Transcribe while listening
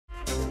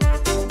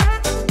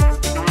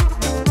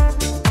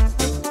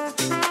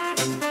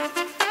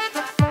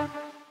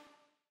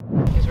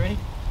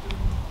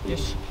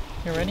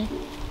You ready?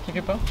 Keep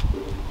your paw.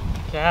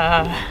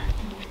 Yeah.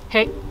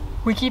 Hey,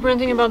 we keep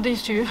ranting about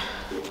these two,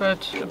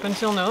 but up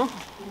until now,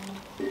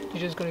 you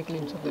just got a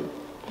glimpse of them.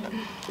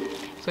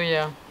 So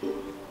yeah,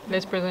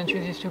 let's present you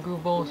these two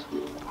goofballs.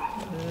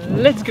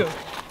 Let's go!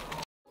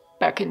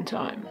 Back in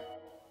time,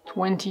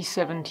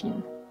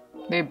 2017,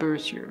 their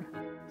birth year.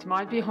 It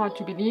might be hard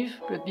to believe,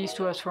 but these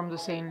two are from the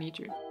same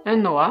litter.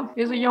 And Noah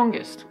is the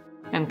youngest.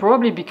 And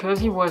probably because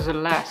he was the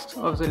last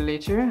of the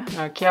litter,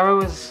 Kiara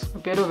was a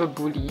bit of a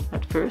bully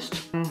at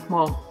first.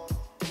 Well,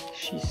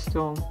 she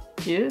still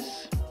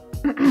is.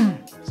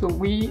 So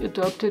we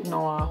adopted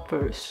Noah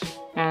first.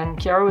 And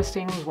Kiara was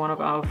staying with one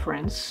of our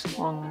friends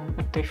on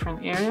a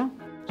different area.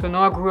 So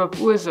Noah grew up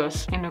with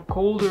us in a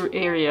colder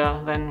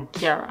area than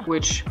Kiara,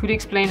 which could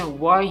explain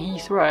why he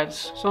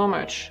thrives so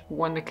much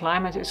when the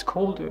climate is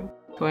colder.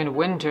 So in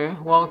winter,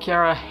 while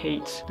Kiara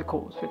hates the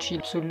cold, but she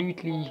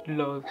absolutely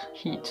loves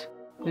heat.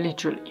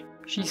 Literally.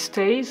 She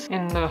stays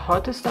in the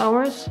hottest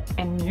hours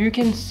and you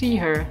can see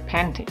her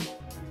panting.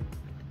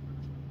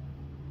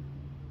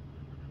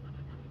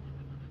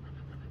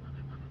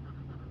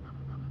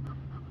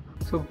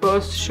 So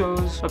Boss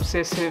shows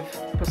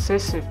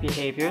obsessive-possessive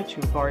behavior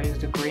to various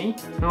degree.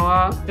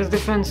 Noah is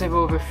defensive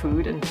over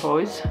food and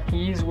toys.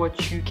 He is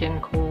what you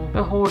can call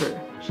a hoarder.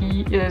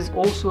 He is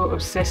also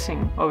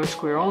obsessing over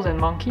squirrels and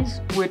monkeys,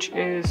 which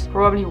is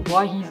probably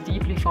why he's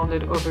deeply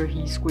fonded over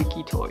his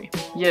squeaky toy.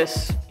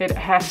 Yes, it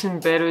has seen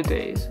better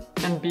days,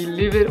 and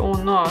believe it or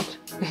not,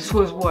 this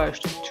was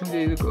watched 2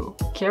 days ago.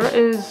 Kiara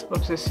is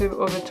obsessive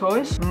over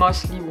toys,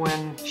 mostly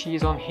when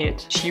she's on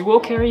hit. She will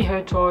carry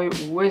her toy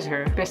with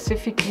her,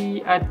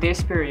 specifically at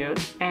this period,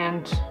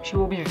 and she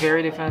will be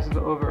very defensive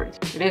over it.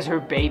 It is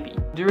her baby.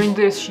 During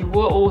this, she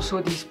will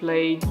also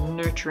display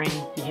nurturing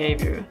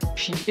behavior.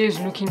 She is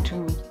looking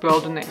to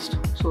build a nest,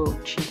 so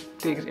she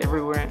digs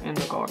everywhere in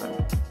the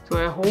garden. So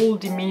her whole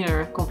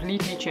demeanor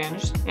completely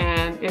changed,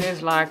 and it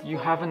is like you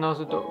have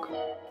another dog.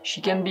 She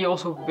can be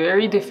also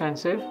very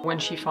defensive when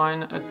she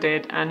finds a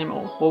dead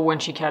animal or when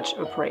she catches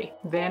a prey.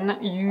 Then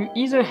you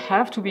either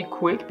have to be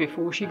quick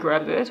before she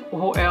grabs it,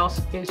 or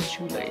else it's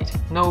too late.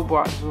 No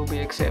bribes will be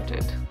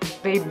accepted.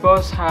 They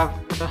both have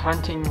the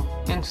hunting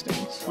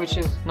instincts, which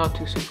is not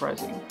too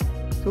surprising.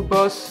 So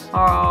both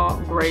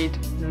are great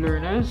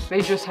learners,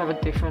 they just have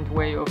a different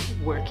way of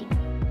working.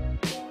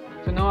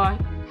 So Noah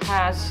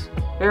has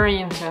very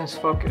intense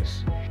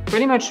focus,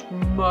 pretty much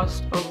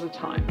most of the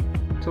time.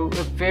 So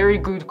a very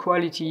good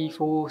quality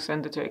for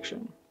scent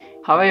detection.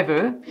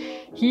 However,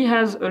 he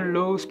has a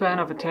low span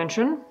of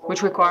attention,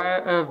 which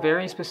requires a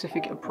very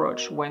specific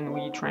approach when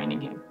we training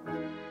him.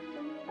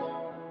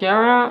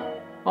 Kiara,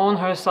 on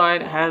her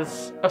side,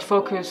 has a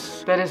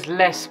focus that is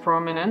less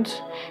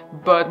prominent,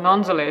 but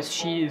nonetheless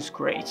she is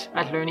great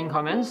at learning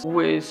commands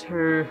with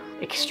her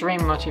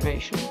extreme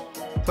motivation.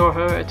 So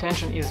her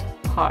attention is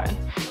high,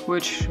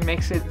 which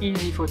makes it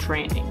easy for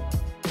training.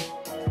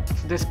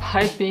 So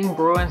despite being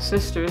bro and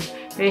sisters,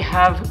 they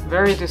have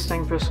very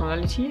distinct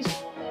personalities.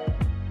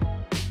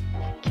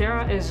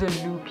 Kiara is a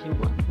loopy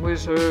one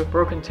with her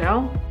broken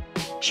tail.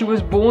 She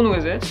was born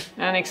with it,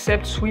 and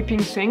except sweeping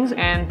things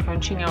and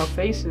punching our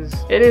faces,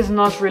 it is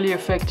not really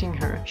affecting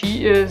her.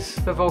 She is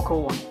the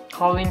vocal one,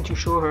 calling to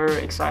show her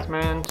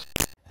excitement,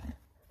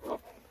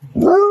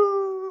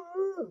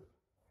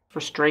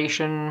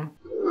 frustration,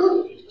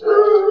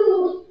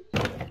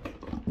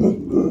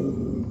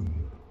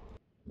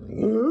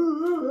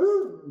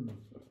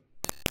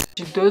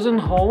 she doesn't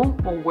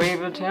hold or wave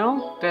her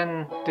tail,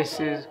 then this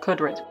is code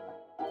red.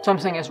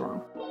 Something is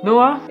wrong.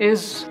 Noah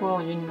is,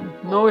 well, you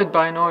know it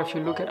by now if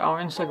you look at our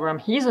Instagram,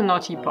 he's a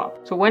naughty pup.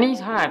 So when he's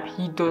happy,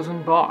 he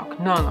doesn't bark.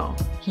 No.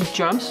 He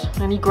jumps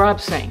and he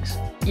grabs things.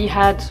 He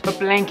had a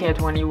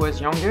blanket when he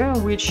was younger,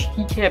 which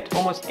he kept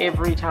almost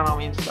every time I'm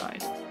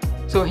inside.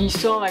 So he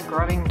still like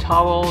grabbing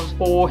towels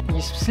or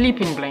his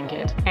sleeping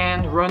blanket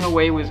and run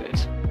away with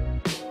it.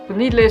 But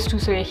needless to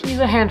say, he's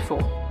a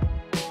handful.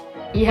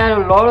 He had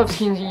a lot of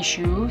skin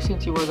issues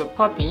since he was a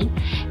puppy,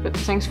 but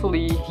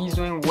thankfully he's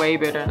doing way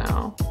better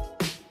now.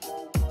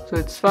 So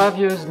it's 5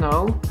 years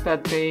now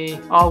that they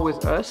are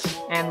with us,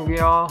 and we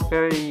are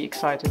very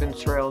excited and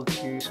thrilled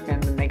to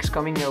spend the next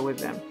coming year with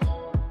them.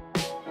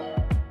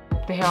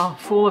 They are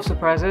full of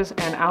surprises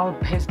and our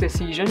best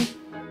decision.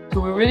 So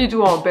we really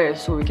do our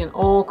best so we can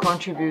all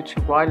contribute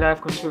to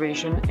wildlife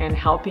conservation and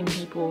helping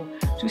people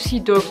to see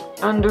dogs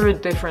under a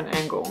different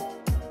angle.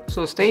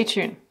 So stay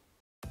tuned.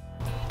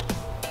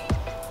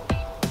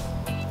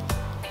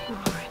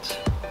 Alright.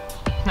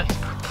 Nice.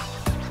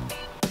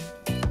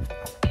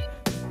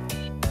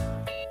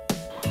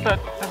 But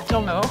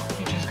until now,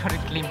 you just got a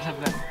glimpse of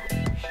them.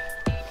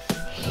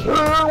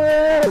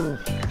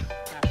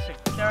 That's it,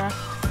 Kiara.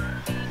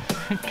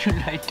 To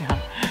lie down.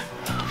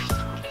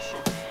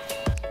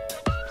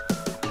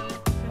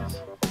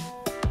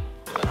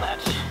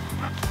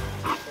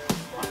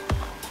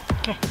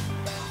 Okay.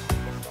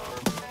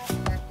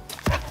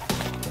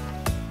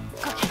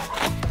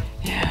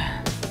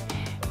 Yeah.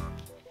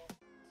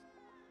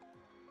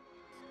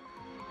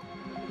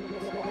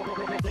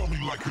 Tell me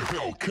like a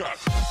Hellcat.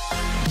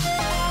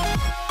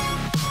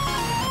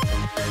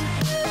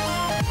 you.